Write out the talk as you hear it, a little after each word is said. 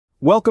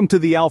Welcome to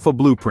the Alpha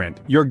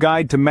Blueprint, your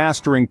guide to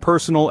mastering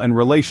personal and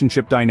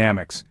relationship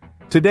dynamics.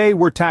 Today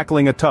we're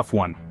tackling a tough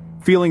one.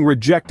 Feeling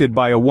rejected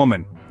by a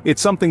woman. It's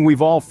something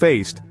we've all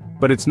faced,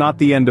 but it's not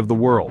the end of the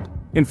world.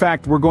 In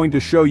fact, we're going to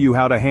show you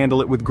how to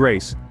handle it with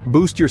grace,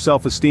 boost your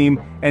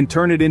self-esteem, and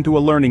turn it into a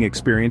learning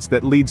experience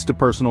that leads to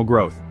personal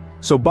growth.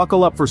 So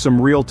buckle up for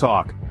some real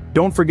talk.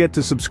 Don't forget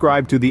to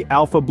subscribe to the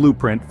Alpha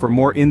Blueprint for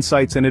more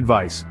insights and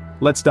advice.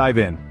 Let's dive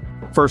in.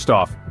 First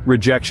off,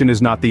 rejection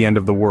is not the end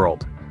of the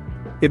world.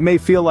 It may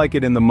feel like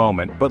it in the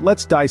moment, but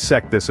let's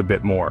dissect this a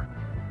bit more.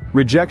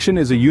 Rejection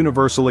is a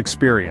universal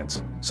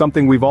experience,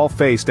 something we've all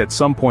faced at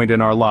some point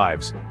in our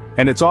lives,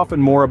 and it's often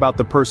more about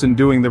the person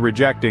doing the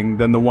rejecting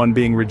than the one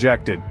being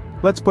rejected.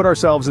 Let's put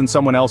ourselves in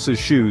someone else's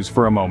shoes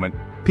for a moment.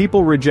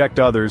 People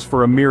reject others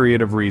for a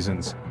myriad of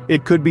reasons.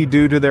 It could be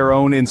due to their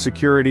own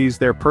insecurities,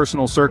 their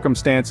personal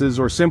circumstances,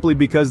 or simply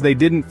because they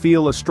didn't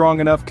feel a strong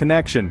enough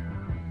connection.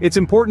 It's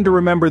important to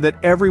remember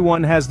that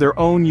everyone has their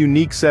own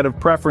unique set of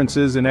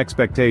preferences and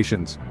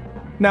expectations.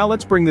 Now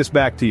let's bring this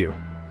back to you.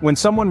 When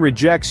someone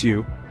rejects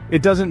you,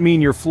 it doesn't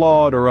mean you're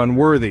flawed or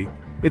unworthy.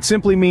 It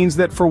simply means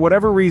that for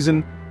whatever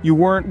reason, you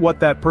weren't what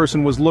that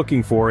person was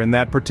looking for in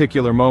that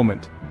particular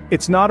moment.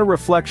 It's not a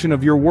reflection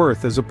of your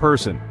worth as a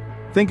person.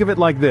 Think of it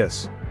like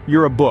this: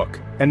 you're a book,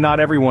 and not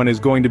everyone is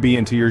going to be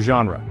into your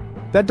genre.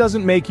 That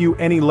doesn't make you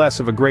any less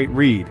of a great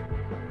read.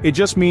 It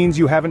just means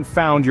you haven't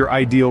found your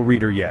ideal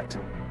reader yet.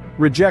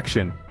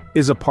 Rejection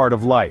is a part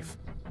of life.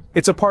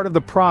 It's a part of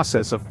the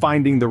process of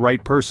finding the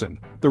right person,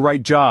 the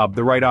right job,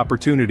 the right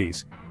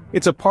opportunities.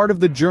 It's a part of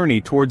the journey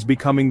towards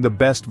becoming the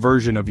best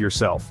version of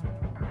yourself.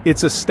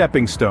 It's a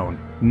stepping stone,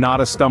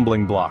 not a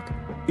stumbling block.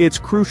 It's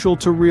crucial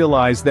to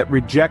realize that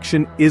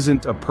rejection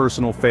isn't a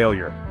personal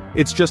failure.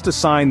 It's just a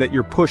sign that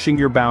you're pushing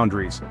your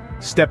boundaries,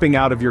 stepping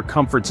out of your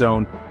comfort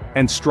zone,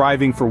 and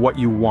striving for what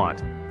you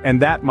want. And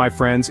that, my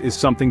friends, is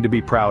something to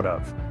be proud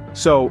of.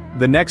 So,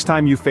 the next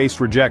time you face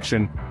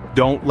rejection,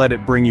 don't let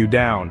it bring you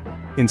down.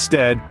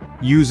 Instead,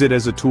 use it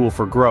as a tool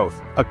for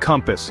growth, a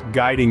compass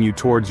guiding you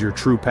towards your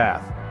true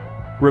path.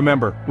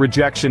 Remember,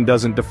 rejection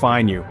doesn't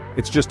define you,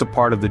 it's just a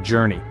part of the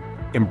journey.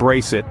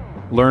 Embrace it,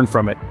 learn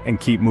from it,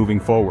 and keep moving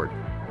forward.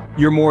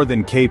 You're more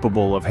than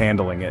capable of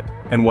handling it,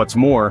 and what's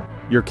more,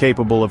 you're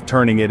capable of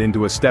turning it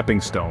into a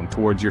stepping stone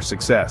towards your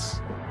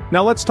success.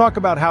 Now let's talk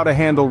about how to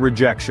handle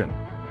rejection.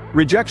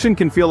 Rejection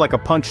can feel like a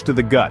punch to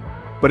the gut,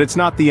 but it's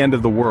not the end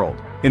of the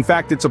world. In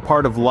fact, it's a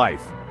part of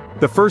life.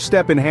 The first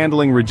step in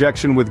handling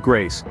rejection with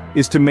grace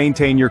is to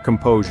maintain your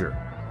composure.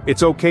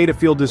 It's okay to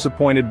feel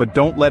disappointed, but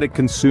don't let it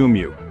consume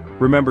you.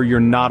 Remember, you're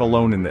not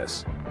alone in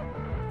this.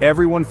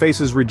 Everyone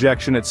faces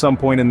rejection at some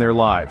point in their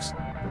lives.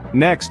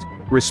 Next,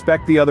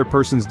 respect the other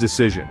person's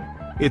decision.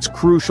 It's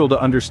crucial to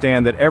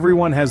understand that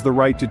everyone has the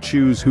right to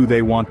choose who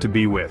they want to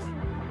be with.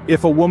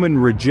 If a woman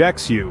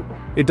rejects you,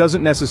 it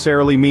doesn't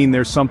necessarily mean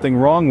there's something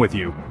wrong with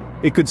you.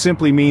 It could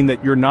simply mean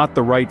that you're not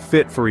the right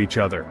fit for each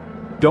other.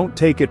 Don't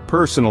take it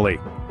personally.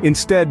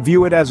 Instead,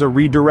 view it as a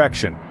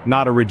redirection,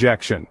 not a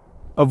rejection.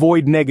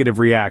 Avoid negative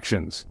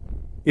reactions.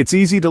 It's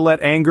easy to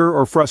let anger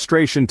or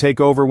frustration take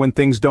over when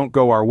things don't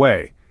go our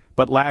way,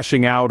 but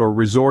lashing out or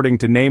resorting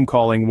to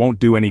name-calling won't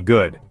do any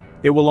good.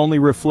 It will only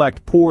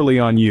reflect poorly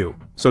on you.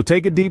 So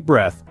take a deep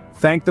breath,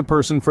 thank the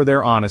person for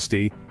their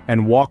honesty,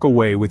 and walk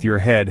away with your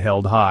head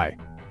held high.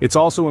 It's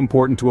also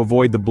important to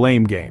avoid the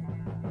blame game.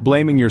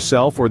 Blaming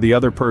yourself or the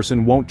other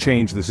person won't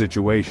change the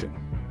situation.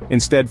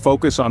 Instead,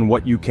 focus on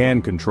what you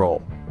can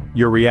control: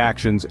 your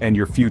reactions and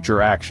your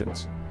future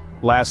actions.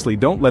 Lastly,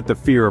 don't let the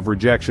fear of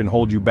rejection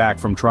hold you back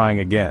from trying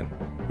again.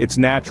 It's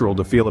natural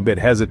to feel a bit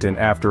hesitant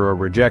after a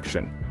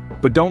rejection,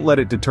 but don't let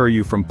it deter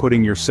you from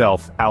putting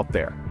yourself out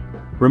there.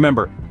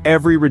 Remember,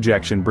 every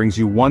rejection brings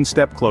you one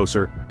step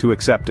closer to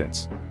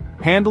acceptance.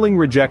 Handling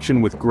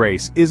rejection with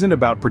grace isn't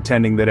about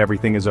pretending that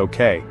everything is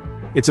okay.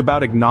 It's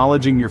about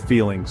acknowledging your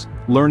feelings,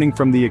 learning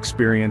from the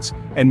experience,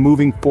 and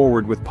moving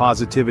forward with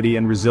positivity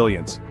and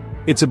resilience.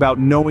 It's about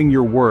knowing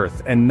your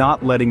worth and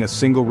not letting a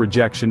single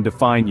rejection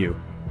define you.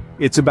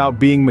 It's about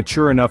being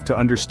mature enough to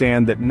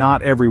understand that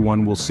not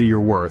everyone will see your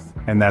worth,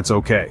 and that's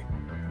okay.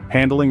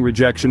 Handling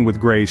rejection with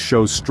grace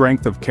shows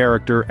strength of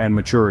character and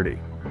maturity.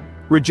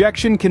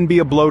 Rejection can be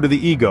a blow to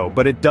the ego,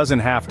 but it doesn't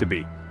have to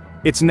be.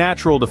 It's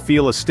natural to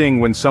feel a sting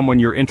when someone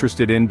you're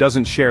interested in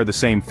doesn't share the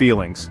same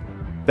feelings.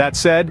 That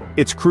said,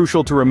 it's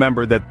crucial to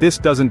remember that this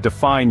doesn't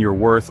define your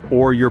worth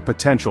or your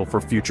potential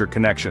for future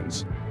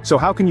connections. So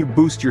how can you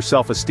boost your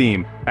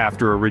self-esteem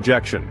after a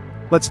rejection?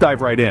 Let's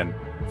dive right in.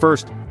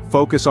 First,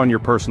 focus on your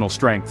personal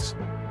strengths.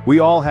 We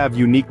all have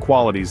unique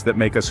qualities that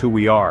make us who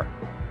we are.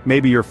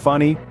 Maybe you're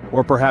funny,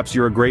 or perhaps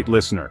you're a great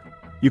listener.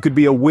 You could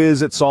be a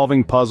whiz at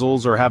solving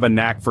puzzles or have a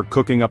knack for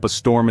cooking up a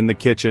storm in the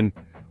kitchen.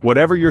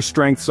 Whatever your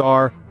strengths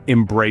are,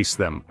 embrace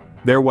them.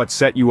 They're what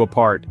set you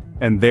apart,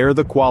 and they're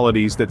the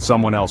qualities that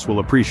someone else will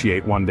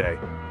appreciate one day.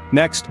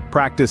 Next,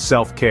 practice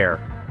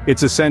self-care.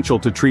 It's essential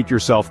to treat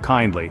yourself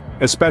kindly,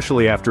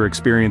 especially after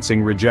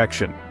experiencing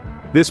rejection.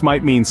 This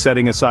might mean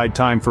setting aside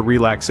time for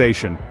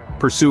relaxation,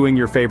 pursuing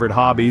your favorite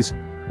hobbies,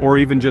 or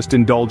even just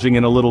indulging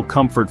in a little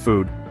comfort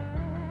food.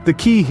 The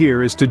key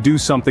here is to do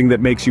something that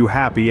makes you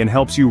happy and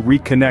helps you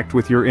reconnect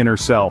with your inner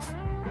self.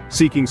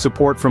 Seeking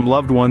support from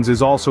loved ones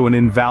is also an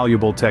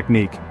invaluable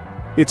technique.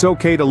 It's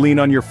okay to lean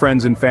on your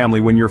friends and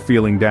family when you're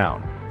feeling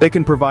down. They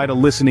can provide a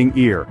listening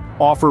ear,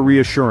 offer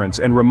reassurance,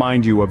 and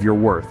remind you of your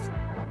worth.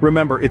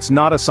 Remember, it's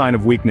not a sign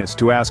of weakness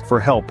to ask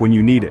for help when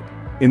you need it.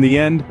 In the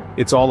end,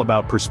 it's all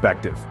about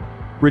perspective.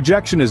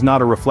 Rejection is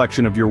not a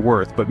reflection of your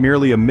worth, but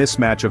merely a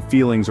mismatch of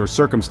feelings or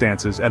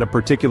circumstances at a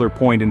particular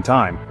point in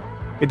time.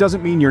 It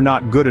doesn't mean you're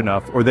not good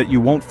enough or that you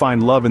won't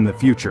find love in the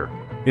future.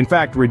 In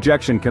fact,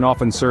 rejection can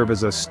often serve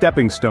as a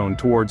stepping stone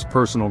towards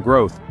personal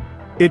growth.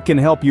 It can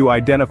help you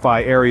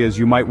identify areas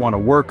you might want to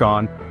work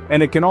on,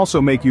 and it can also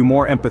make you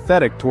more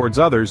empathetic towards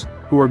others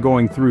who are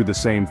going through the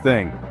same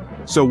thing.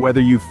 So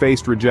whether you've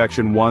faced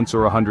rejection once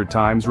or 100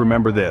 times,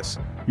 remember this: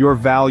 your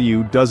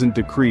value doesn't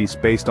decrease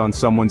based on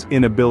someone's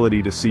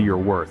inability to see your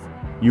worth.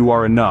 You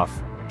are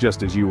enough,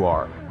 just as you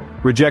are.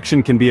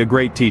 Rejection can be a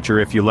great teacher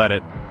if you let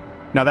it.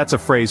 Now that's a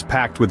phrase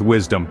packed with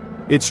wisdom.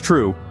 It's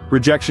true,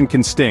 rejection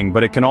can sting,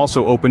 but it can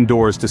also open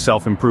doors to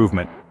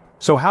self-improvement.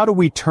 So how do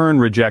we turn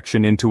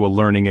rejection into a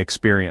learning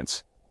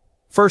experience?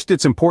 First,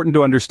 it's important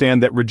to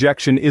understand that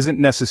rejection isn't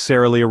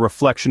necessarily a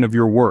reflection of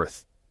your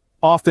worth.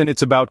 Often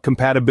it's about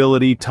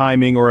compatibility,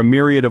 timing, or a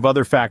myriad of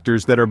other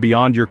factors that are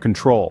beyond your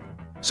control.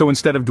 So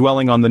instead of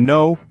dwelling on the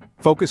no,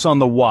 focus on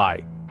the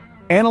why.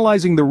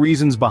 Analyzing the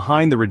reasons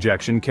behind the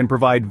rejection can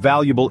provide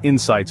valuable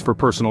insights for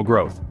personal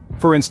growth.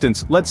 For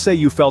instance, let's say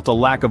you felt a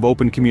lack of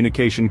open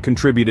communication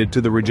contributed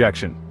to the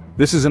rejection.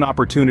 This is an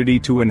opportunity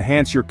to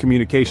enhance your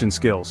communication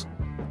skills.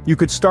 You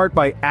could start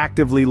by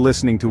actively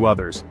listening to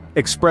others,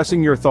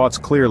 expressing your thoughts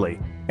clearly,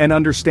 and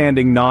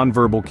understanding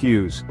nonverbal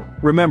cues.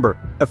 Remember,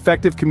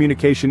 effective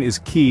communication is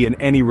key in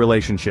any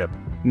relationship,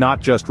 not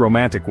just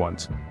romantic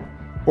ones.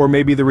 Or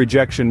maybe the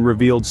rejection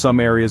revealed some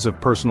areas of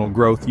personal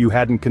growth you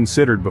hadn't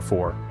considered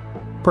before.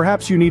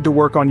 Perhaps you need to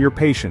work on your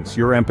patience,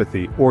 your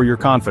empathy, or your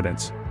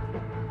confidence.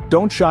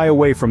 Don't shy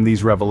away from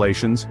these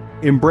revelations,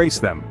 embrace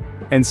them,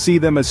 and see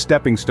them as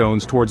stepping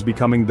stones towards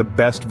becoming the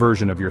best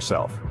version of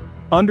yourself.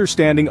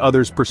 Understanding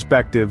others'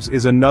 perspectives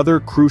is another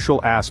crucial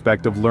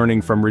aspect of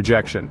learning from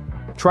rejection.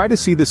 Try to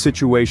see the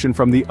situation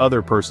from the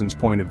other person's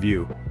point of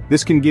view.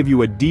 This can give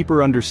you a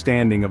deeper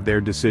understanding of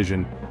their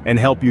decision and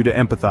help you to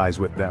empathize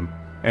with them.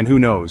 And who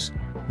knows,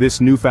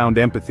 this newfound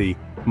empathy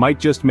might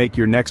just make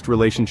your next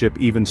relationship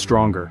even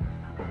stronger.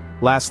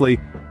 Lastly,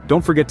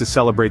 don't forget to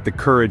celebrate the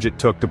courage it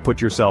took to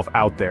put yourself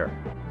out there.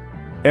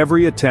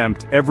 Every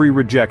attempt, every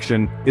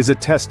rejection, is a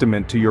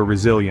testament to your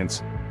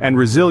resilience. And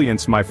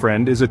resilience, my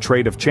friend, is a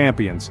trait of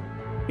champions.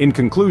 In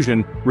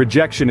conclusion,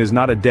 rejection is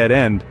not a dead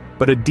end,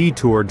 but a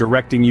detour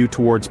directing you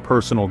towards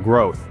personal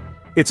growth.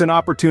 It's an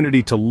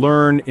opportunity to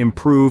learn,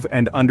 improve,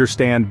 and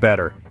understand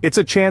better. It's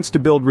a chance to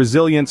build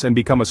resilience and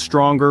become a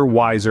stronger,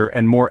 wiser,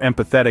 and more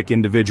empathetic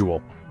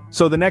individual.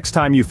 So the next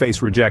time you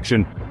face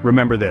rejection,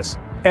 remember this: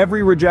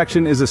 every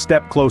rejection is a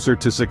step closer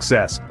to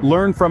success.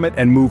 Learn from it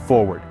and move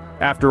forward.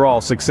 After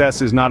all,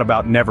 success is not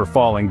about never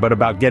falling, but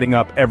about getting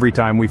up every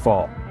time we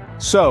fall.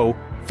 So,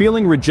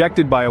 feeling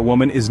rejected by a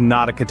woman is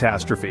not a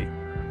catastrophe.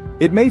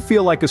 It may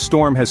feel like a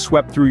storm has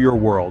swept through your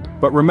world,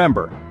 but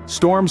remember,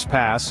 storms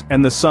pass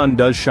and the sun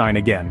does shine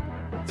again.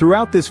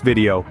 Throughout this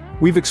video,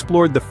 we've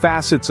explored the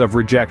facets of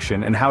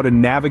rejection and how to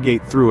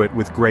navigate through it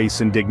with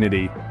grace and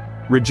dignity.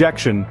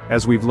 Rejection,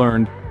 as we've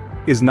learned,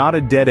 is not a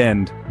dead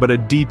end, but a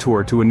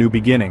detour to a new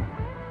beginning.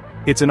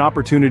 It's an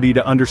opportunity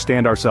to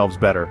understand ourselves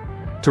better,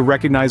 to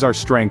recognize our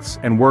strengths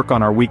and work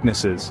on our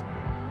weaknesses.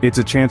 It's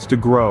a chance to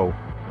grow,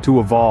 to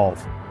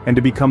evolve, and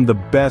to become the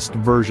best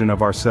version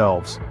of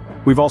ourselves.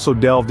 We've also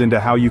delved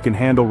into how you can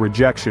handle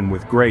rejection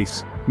with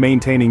grace,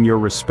 maintaining your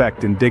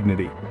respect and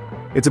dignity.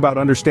 It's about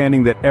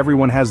understanding that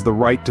everyone has the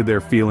right to their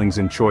feelings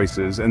and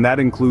choices, and that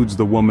includes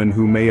the woman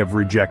who may have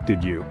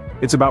rejected you.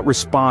 It's about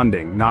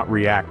responding, not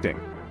reacting.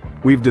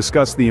 We've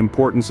discussed the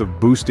importance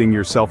of boosting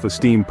your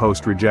self-esteem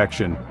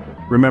post-rejection.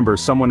 Remember,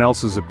 someone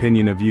else's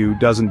opinion of you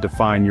doesn't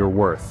define your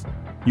worth.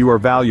 You are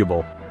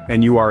valuable,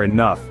 and you are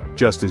enough,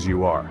 just as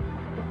you are.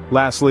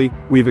 Lastly,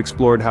 we've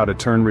explored how to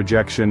turn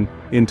rejection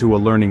into a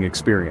learning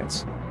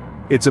experience.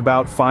 It's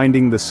about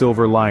finding the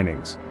silver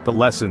linings, the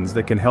lessons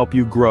that can help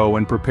you grow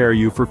and prepare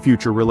you for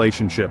future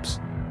relationships.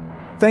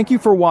 Thank you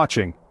for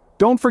watching.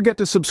 Don't forget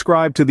to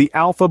subscribe to the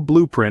Alpha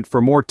Blueprint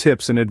for more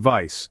tips and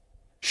advice.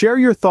 Share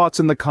your thoughts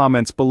in the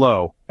comments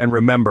below, and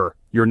remember,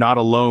 you're not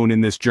alone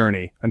in this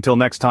journey. Until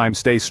next time,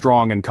 stay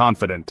strong and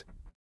confident.